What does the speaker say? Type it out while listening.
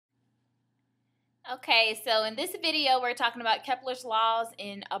Okay, so in this video we're talking about Kepler's laws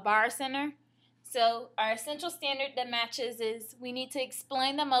in a barycenter. So our essential standard that matches is we need to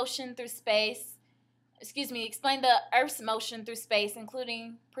explain the motion through space, explain the Earth's motion through space,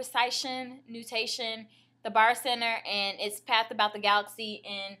 including precession, nutation, the barycenter, and its path about the galaxy.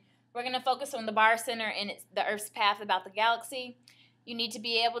 And we're going to focus on the barycenter and the Earth's path about the galaxy. You need to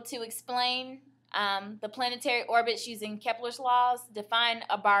be able to explain the planetary orbits using Kepler's laws, define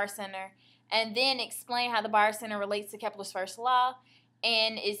a barycenter, and then explain how the barycenter relates to Kepler's first law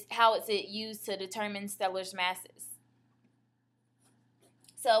and how it's used to determine stellar masses.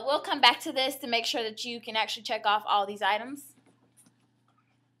 So we'll come back to this to make sure that you can actually check off all these items.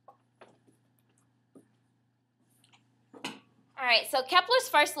 Alright, so Kepler's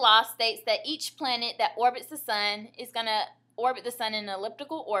first law states that each planet that orbits the Sun is going to orbit the Sun in an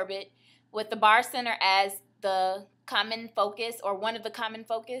elliptical orbit with the barycenter as the common focus or one of the common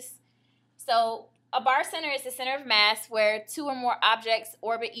focus. So a barycenter is the center of mass where two or more objects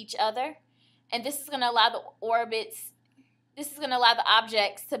orbit each other, and this is going to allow the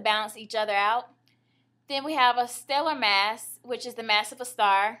objects to balance each other out. Then we have a stellar mass, which is the mass of a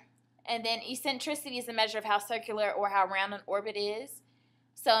star, and then eccentricity is a measure of how circular or how round an orbit is.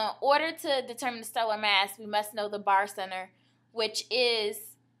 So in order to determine the stellar mass, we must know the barycenter, which is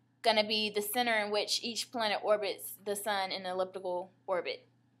going to be the center in which each planet orbits the Sun in an elliptical orbit.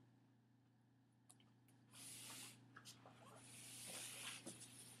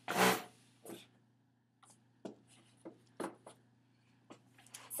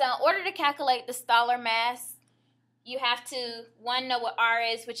 So in order to calculate the stellar mass, you have to, one, know what R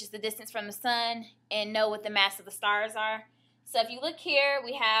is, which is the distance from the Sun, and know what the mass of the stars are. So if you look here,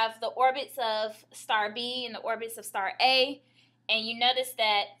 we have the orbits of star B and the orbits of star A, and you notice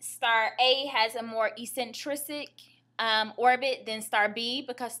that star A has a more eccentric orbit than star B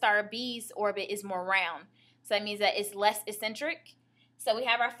because star B's orbit is more round. So that means that it's less eccentric. So we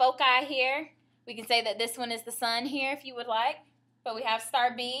have our foci here. We can say that this one is the Sun here if you would like. But we have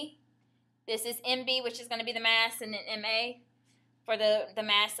star B. This is MB, which is going to be the mass, and then MA for the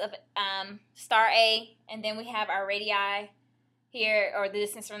mass of star A. And then we have our radii here, or the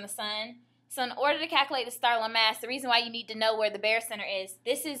distance from the Sun. So in order to calculate the stellar mass, the reason why you need to know where the barycenter is,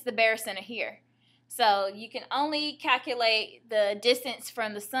 this is the barycenter here. So you can only calculate the distance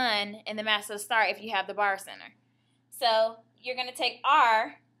from the Sun and the mass of the star if you have the barycenter. So you're going to take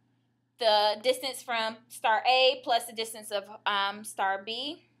R, the distance from star A plus the distance of star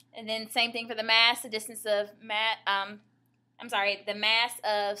B, and then same thing for the mass, the distance of the mass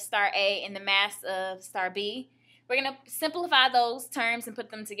of star A and the mass of star B. We're going to simplify those terms and put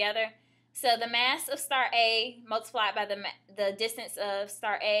them together. So the mass of star A multiplied by the distance of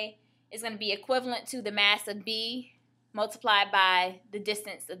star A is going to be equivalent to the mass of B multiplied by the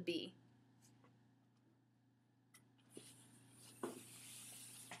distance of B.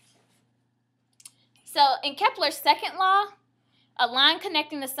 So in Kepler's second law, a line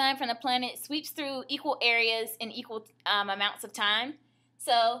connecting the Sun from the planet sweeps through equal areas in equal amounts of time.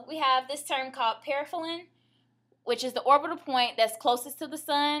 So we have this term called peripherin, which is the orbital point that's closest to the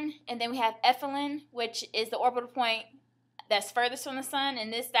Sun, and then we have ephemeron, which is the orbital point that's furthest from the Sun.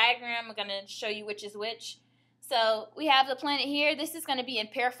 In this diagram, I'm going to show you which is which. So we have the planet here. This is going to be in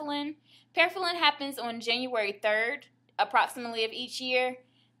peripherin. Peripherin happens on January 3rd, approximately, of each year.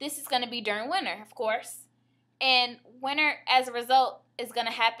 This is going to be during winter, of course. And winter, as a result, is going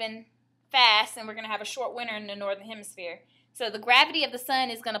to happen fast, and we're going to have a short winter in the northern hemisphere. So the gravity of the Sun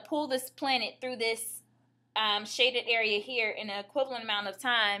is going to pull this planet through this shaded area here in an equivalent amount of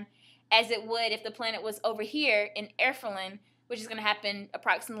time as it would if the planet was over here in ephemeron, which is going to happen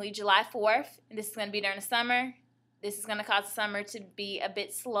approximately July 4th. And this is going to be during the summer. This is going to cause the summer to be a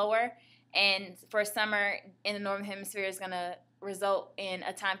bit slower, and for summer in the northern hemisphere is going to result in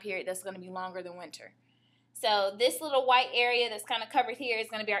a time period that's going to be longer than winter. So this little white area that's kind of covered here is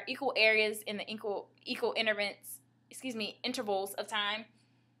going to be our equal areas in the equal intervals of time.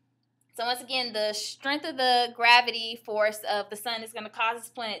 So once again, the strength of the gravity force of the Sun is going to cause this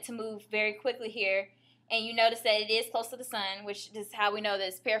planet to move very quickly here. And you notice that it is close to the Sun, which is how we know that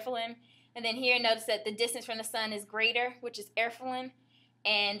it's peripherin. And then here, notice that the distance from the Sun is greater, which is ephemeron.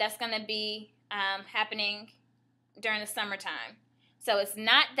 And that's going to be happening during the summertime. So it's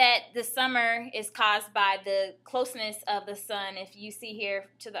not that the summer is caused by the closeness of the Sun, if you see here,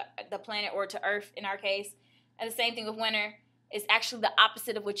 to the planet or to Earth in our case. And the same thing with winter. Is actually the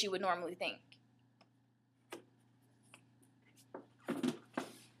opposite of what you would normally think.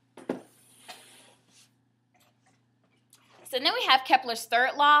 So then we have Kepler's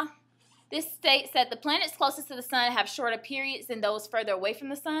third law. This states that the planets closest to the Sun have shorter periods than those further away from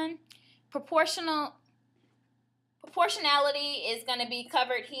the Sun. proportionality is going to be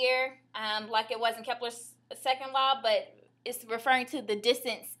covered here, like it was in Kepler's second law, but it's referring to the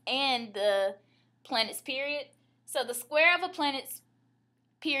distance and the planet's period. So the square of a planet's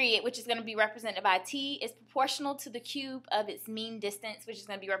period, which is going to be represented by t, is proportional to the cube of its mean distance, which is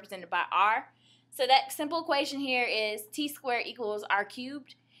going to be represented by r. So that simple equation here is t squared equals r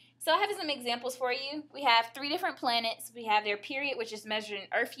cubed. So I have some examples for you. We have 3 different planets. We have their period, which is measured in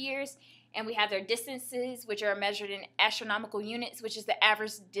Earth years, and we have their distances, which are measured in astronomical units, which is the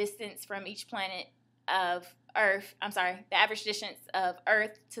average distance from each planet of Earth. The average distance of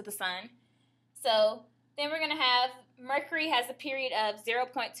Earth to the Sun. So then we're going to have Mercury has a period of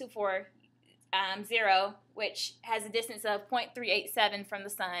 0.240, which has a distance of 0.387 from the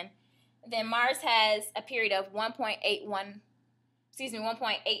Sun. Then Mars has a period of 1.881,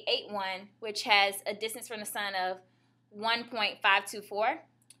 which has a distance from the Sun of 1.524.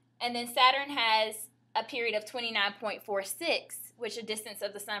 And then Saturn has a period of 29.46, which is a distance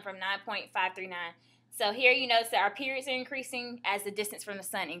of the Sun from 9.539. So here you notice that our periods are increasing as the distance from the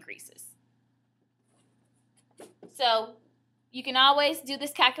Sun increases. So you can always do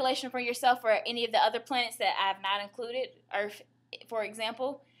this calculation for yourself for any of the other planets that I have not included, Earth, for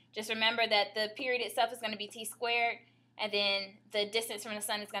example. Just remember that the period itself is going to be t squared, and then the distance from the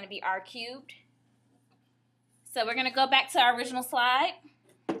Sun is going to be r cubed. So we're going to go back to our original slide.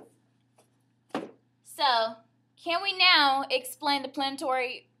 So can we now explain the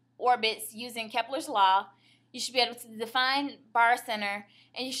planetary orbits using Kepler's law? You should be able to define Barycenter,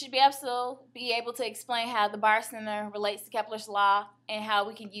 and you should be able to explain how the Barycenter relates to Kepler's law and how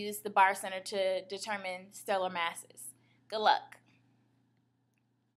we can use the Barycenter to determine stellar masses. Good luck.